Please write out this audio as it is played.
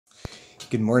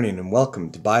Good morning and welcome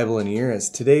to Bible in a Year, as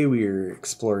today we are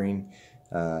exploring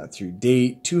through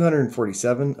day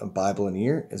 247 of Bible in a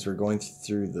Year, as we're going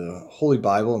through the Holy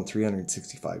Bible in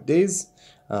 365 days.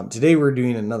 Today we're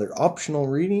doing another optional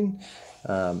reading,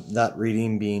 that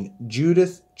reading being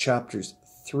Judith chapters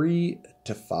 3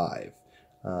 to 5.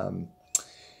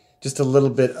 Just a little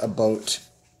bit about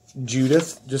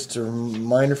Judith, just a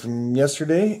reminder from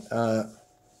yesterday.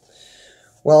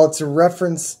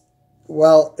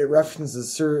 It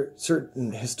references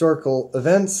certain historical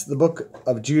events, the book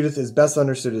of Judith is best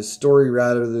understood as story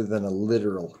rather than a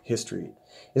literal history.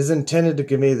 It is intended to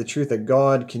convey the truth that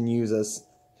God can use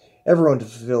everyone to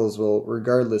fulfill his will,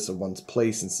 regardless of one's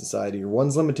place in society or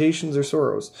one's limitations or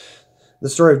sorrows. The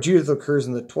story of Judith occurs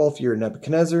in the 12th year of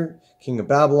Nebuchadnezzar, king of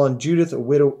Babylon. Judith, a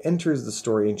widow, enters the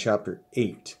story in chapter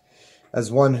 8. As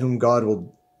one whom God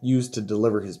will use to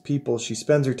deliver his people, she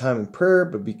spends her time in prayer,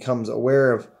 but becomes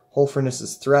aware of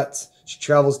Holofernes' threats. She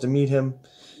travels to meet him.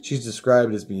 She's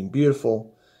described as being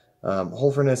beautiful.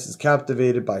 Holofernes is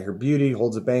captivated by her beauty,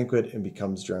 holds a banquet, and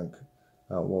becomes drunk.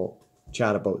 We'll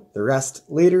chat about the rest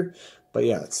later. But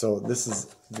yeah, so this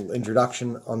is the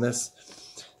introduction on this.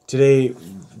 Today,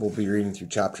 we'll be reading through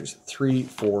chapters 3,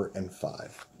 4, and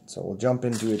 5. So we'll jump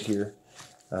into it here.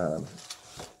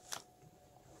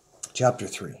 Chapter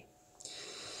 3.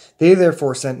 They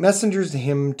therefore sent messengers to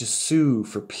him to sue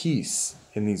for peace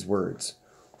in these words: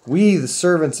 "We, the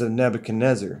servants of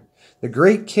Nebuchadnezzar, the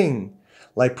great king,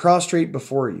 lie prostrate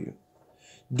before you.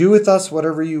 Do with us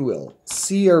whatever you will.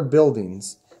 See our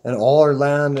buildings, and all our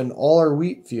land, and all our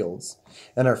wheat fields,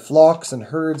 and our flocks and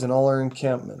herds, and all our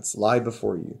encampments lie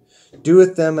before you. Do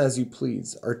with them as you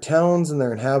please. Our towns and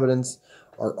their inhabitants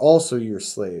are also your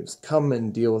slaves. Come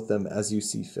and deal with them as you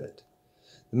see fit."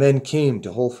 The men came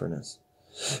to Holofernes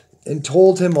and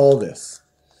told him all this.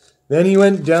 Then he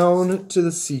went down to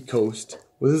the seacoast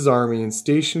with his army and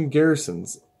stationed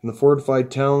garrisons in the fortified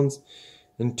towns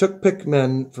and took picked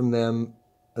men from them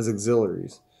as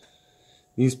auxiliaries.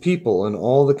 These people and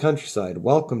all the countryside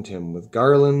welcomed him with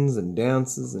garlands and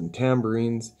dances and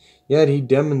tambourines, yet he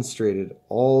demonstrated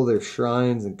all their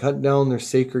shrines and cut down their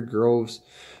sacred groves,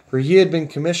 for he had been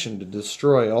commissioned to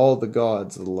destroy all the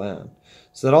gods of the land,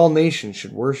 so that all nations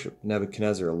should worship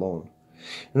Nebuchadnezzar alone,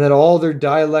 and that all their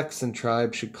dialects and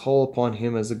tribes should call upon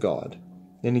him as a god.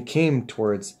 Then he came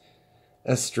towards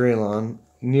Esdraelon,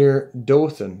 near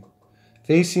Dothan,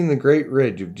 facing the great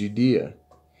ridge of Judea.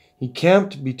 He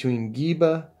camped between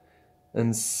Geba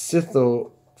and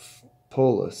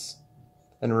Scythopolis,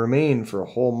 and remained for a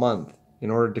whole month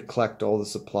in order to collect all the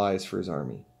supplies for his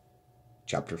army.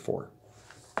 Chapter 4.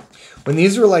 When the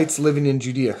Israelites living in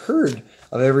Judea heard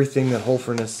of everything that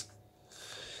Holofernes,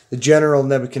 the general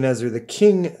Nebuchadnezzar, the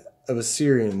king of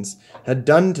Assyrians, had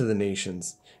done to the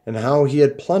nations, and how he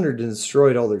had plundered and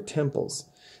destroyed all their temples,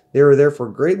 they were therefore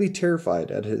greatly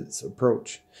terrified at his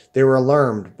approach. They were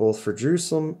alarmed both for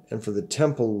Jerusalem and for the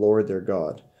temple Lord their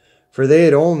God, for they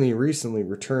had only recently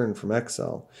returned from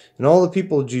exile, and all the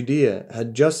people of Judea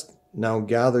had just now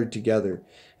gathered together,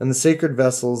 and the sacred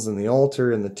vessels and the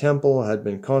altar and the temple had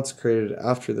been consecrated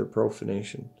after their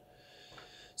profanation.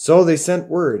 So they sent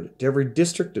word to every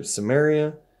district of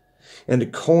Samaria, and to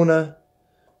Kona,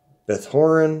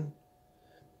 Beth-horon,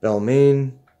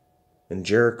 Belmain, and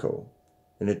Jericho,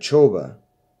 and to Choba,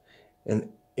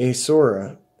 and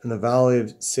Asora, in the valley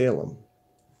of Salem.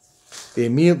 They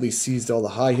immediately seized all the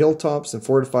high hilltops and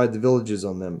fortified the villages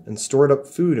on them, and stored up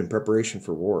food in preparation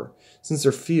for war, since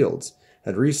their fields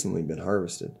had recently been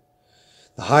harvested.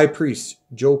 The high priest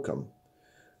Joachim,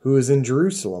 who was in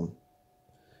Jerusalem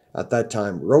at that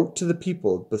time, wrote to the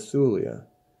people of Bethulia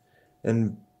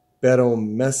and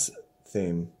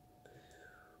Bedomestham,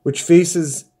 which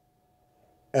faces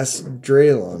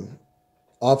Esdraelon,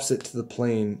 opposite to the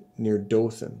plain near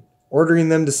Dothan, ordering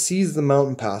them to seize the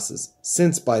mountain passes,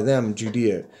 since by them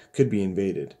Judea could be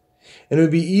invaded, and it would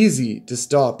be easy to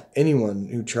stop anyone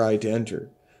who tried to enter,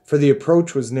 for the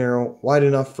approach was narrow, wide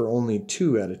enough for only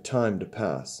 2 at a time to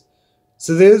pass.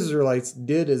 So the Israelites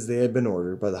did as they had been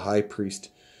ordered by the high priest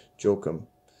Joachim,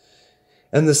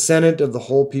 and the senate of the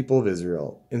whole people of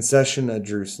Israel, in session at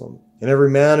Jerusalem. And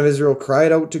every man of Israel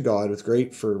cried out to God with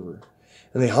great fervor,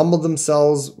 and they humbled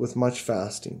themselves with much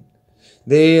fasting.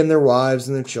 They and their wives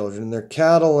and their children, and their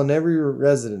cattle, and every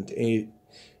resident,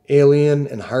 alien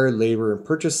and hired labor and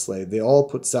purchased slave, they all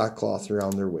put sackcloth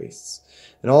around their waists.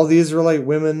 And all the Israelite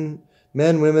men,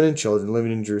 women, and children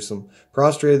living in Jerusalem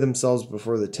prostrated themselves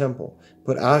before the temple,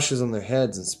 put ashes on their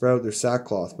heads, and spread out their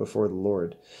sackcloth before the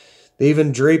Lord. They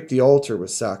even draped the altar with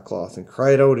sackcloth and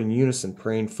cried out in unison,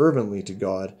 praying fervently to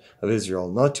God of Israel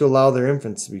not to allow their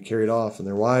infants to be carried off and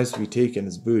their wives to be taken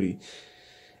as booty,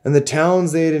 and the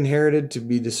towns they had inherited to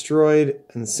be destroyed,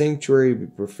 and the sanctuary to be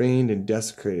profaned and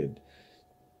desecrated,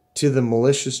 to the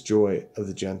malicious joy of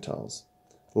the Gentiles.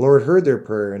 The Lord heard their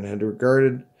prayer and had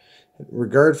regard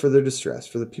for their distress,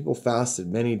 for the people fasted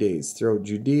many days throughout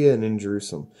Judea and in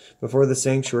Jerusalem, before the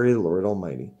sanctuary of the Lord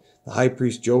Almighty. The high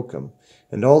priest Joachim,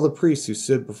 and all the priests who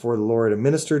stood before the Lord and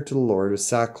ministered to the Lord with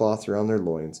sackcloth around their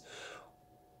loins,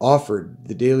 offered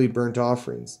the daily burnt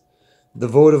offerings, the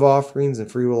votive offerings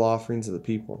and freewill offerings of the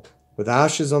people. With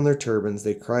ashes on their turbans,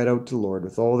 they cried out to the Lord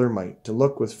with all their might, to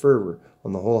look with fervor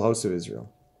on the whole house of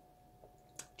Israel.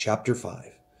 Chapter 5.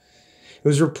 It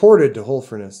was reported to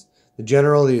Holofernes, the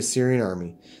general of the Assyrian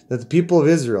army, that the people of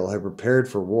Israel had prepared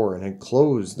for war and had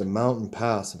closed the mountain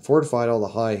pass and fortified all the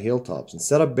high hilltops and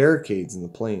set up barricades in the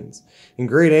plains. In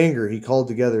great anger he called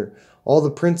together all the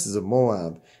princes of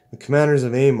Moab, the commanders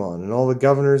of Ammon, and all the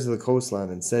governors of the coastland,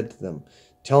 and said to them,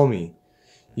 "Tell me,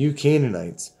 you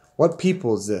Canaanites, what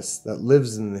people is this that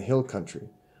lives in the hill country?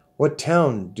 What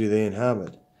town do they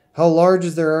inhabit? How large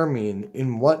is their army, and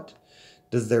in what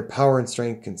does their power and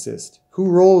strength consist? Who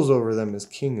rules over them as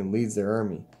king and leads their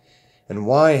army? And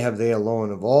why have they alone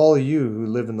of all you who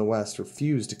live in the west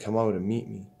refused to come out and meet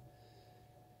me?"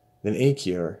 Then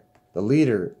Achior, the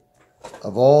leader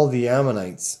of all the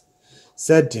Ammonites,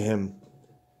 said to him,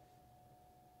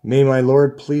 "May my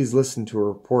lord please listen to a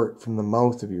report from the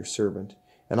mouth of your servant,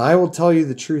 and I will tell you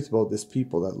the truth about this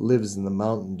people that lives in the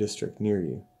mountain district near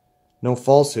you. No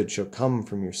falsehood shall come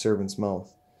from your servant's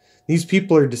mouth. These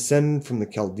people are descended from the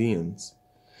Chaldeans.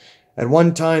 At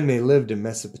one time they lived in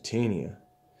Mesopotamia,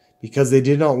 because they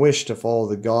did not wish to follow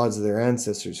the gods of their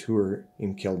ancestors who were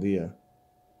in Chaldea.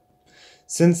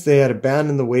 Since they had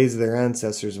abandoned the ways of their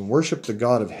ancestors and worshipped the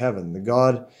God of heaven, the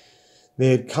God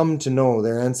they had come to know,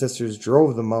 their ancestors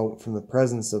drove them out from the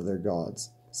presence of their gods.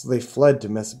 So they fled to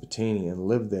Mesopotamia and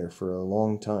lived there for a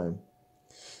long time.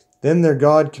 Then their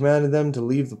God commanded them to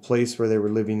leave the place where they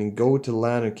were living and go to the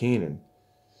land of Canaan.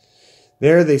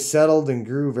 There they settled and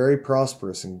grew very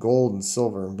prosperous in gold and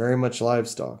silver and very much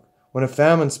livestock. When a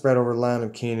famine spread over the land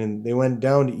of Canaan, they went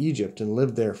down to Egypt and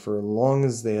lived there for as long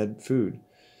as they had food.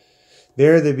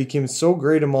 There they became so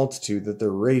great a multitude that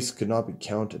their race could not be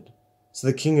counted. So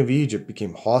the king of Egypt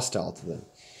became hostile to them.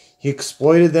 He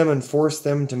exploited them and forced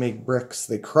them to make bricks.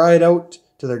 They cried out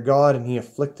to their God, and he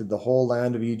afflicted the whole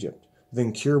land of Egypt with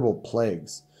incurable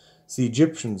plagues. So the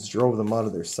Egyptians drove them out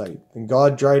of their sight. And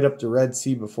God dried up the Red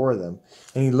Sea before them,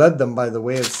 and he led them by the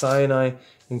way of Sinai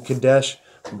and Kadesh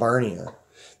Barnea.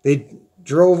 They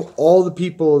drove all the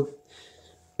people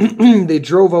they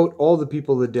drove out all the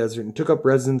people of the desert and took up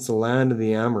residence in the land of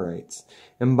the Amorites,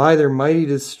 and by their might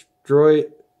destroyed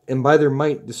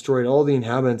all the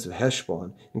inhabitants of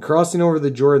Heshbon. And crossing over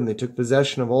the Jordan, they took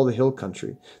possession of all the hill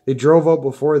country. They drove out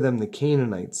before them the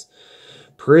Canaanites,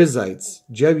 Perizzites,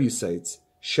 Jebusites,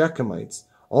 Shechemites,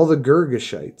 all the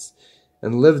Girgashites,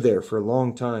 and lived there for a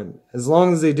long time. As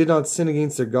long as they did not sin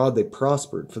against their God, they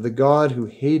prospered, for the God who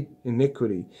hate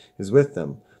iniquity is with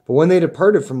them. But when they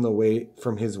departed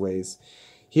from his ways,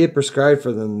 he had prescribed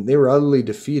for them, they were utterly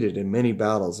defeated in many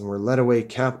battles and were led away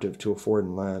captive to a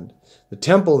foreign land. The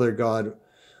temple of their God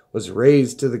was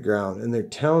razed to the ground, and their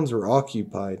towns were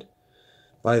occupied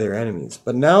by their enemies.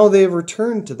 But now they have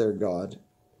returned to their God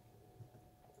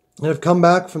and have come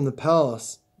back from the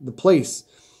place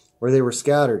where they were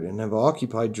scattered, and have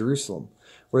occupied Jerusalem,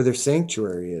 where their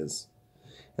sanctuary is,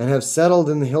 and have settled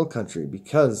in the hill country,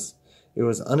 because it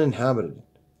was uninhabited.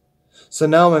 So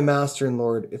now, my master and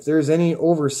Lord, if there is any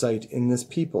oversight in this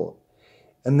people,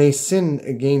 and they sin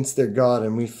against their God,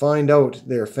 and we find out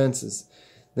their offenses,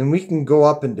 then we can go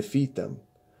up and defeat them.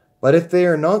 But if they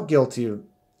are not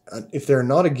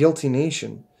a guilty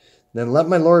nation, then let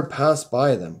my Lord pass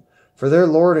by them, for their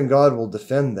Lord and God will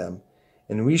defend them,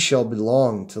 and we shall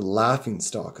belong to the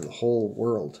laughingstock of the whole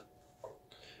world."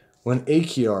 When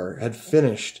Achior had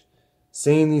finished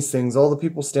saying these things, all the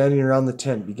people standing around the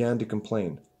tent began to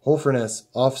complain. Holofernes,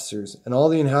 officers, and all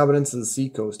the inhabitants of the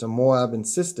seacoast of Moab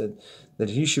insisted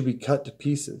that he should be cut to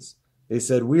pieces. They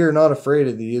said, "We are not afraid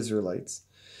of the Israelites.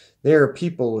 They are a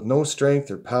people with no strength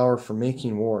or power for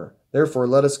making war. Therefore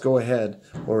let us go ahead,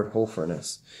 Lord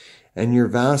Holofernes, and your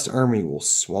vast army will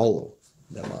swallow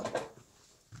them up."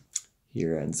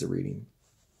 Here ends the reading.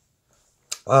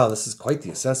 Wow, this is quite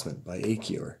the assessment by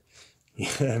Achior.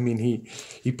 I mean,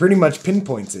 he pretty much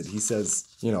pinpoints it. He says,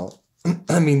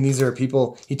 these are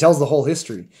people, he tells the whole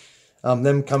history.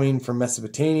 Them coming from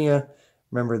Mesopotamia.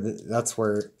 Remember, that's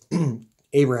where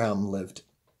Abraham lived,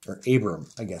 or Abram,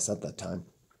 I guess, at that time.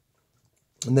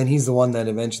 And then he's the one that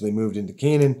eventually moved into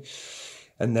Canaan.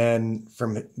 And then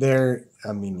from there,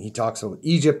 he talks about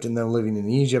Egypt and them living in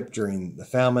Egypt during the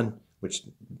famine, which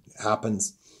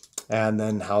happens, and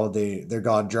then how their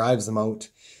God drives them out,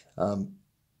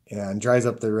 and dries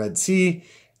up the Red Sea,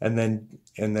 and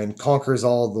then conquers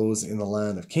all those in the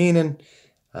land of Canaan,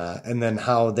 and then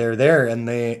how they're there and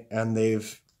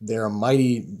they're a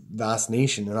mighty vast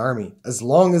nation, an army, as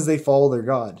long as they follow their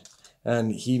God.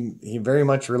 And he very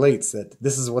much relates that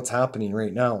this is what's happening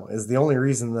right now, is the only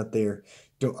reason that they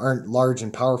aren't large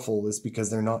and powerful is because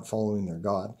they're not following their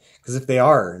God. Because if they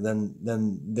are, then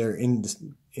they're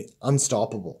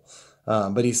unstoppable.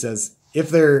 But he says if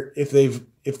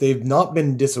they've not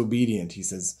been disobedient, he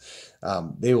says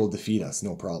they will defeat us,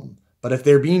 no problem. But if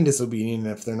they're being disobedient,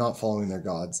 and if they're not following their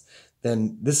gods,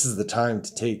 then this is the time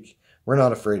to take. We're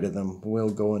not afraid of them. We'll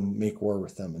go and make war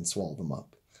with them and swallow them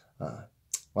up.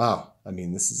 Wow. I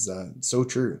mean, this is so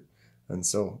true. And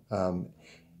so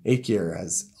Achior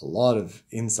has a lot of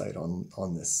insight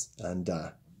on this. And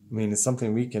I mean, it's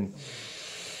something we can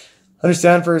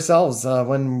understand for ourselves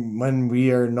when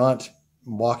we are not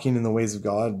walking in the ways of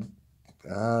God.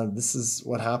 This is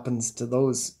what happens to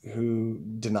those who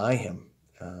deny him.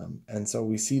 And so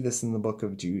we see this in the book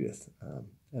of Judith.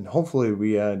 And hopefully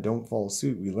we don't follow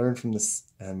suit. We learn from this,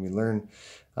 and we learn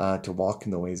to walk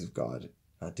in the ways of God,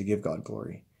 to give God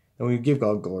glory. And we give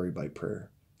God glory by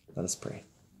prayer. Let us pray.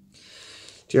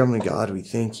 Dear Heavenly God, we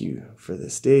thank you for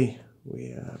this day.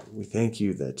 We thank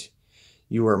you that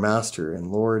you are Master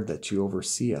and Lord, that you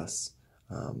oversee us.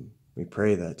 We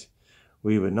pray that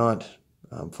we would not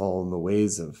follow in the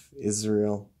ways of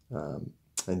Israel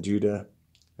and Judah.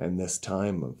 And this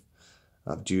time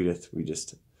of Judith, we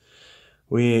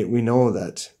know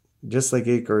that, just like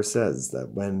Achior says, that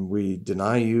when we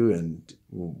deny you and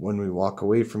when we walk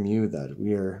away from you, that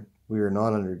we are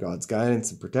not under God's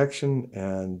guidance and protection,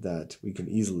 and that we can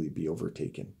easily be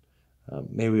overtaken.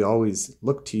 May we always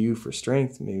look to you for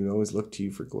strength. May we always look to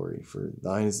you for glory. For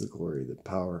thine is the glory, the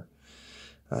power,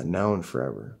 now and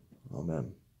forever.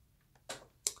 Amen.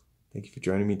 Thank you for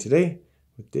joining me today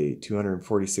with day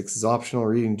 246 is optional,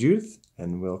 reading Judith,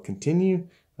 and we'll continue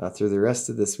through the rest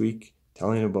of this week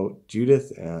telling about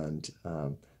Judith and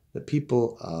the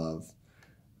people of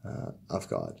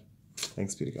God.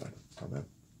 Thanks be to God. Amen.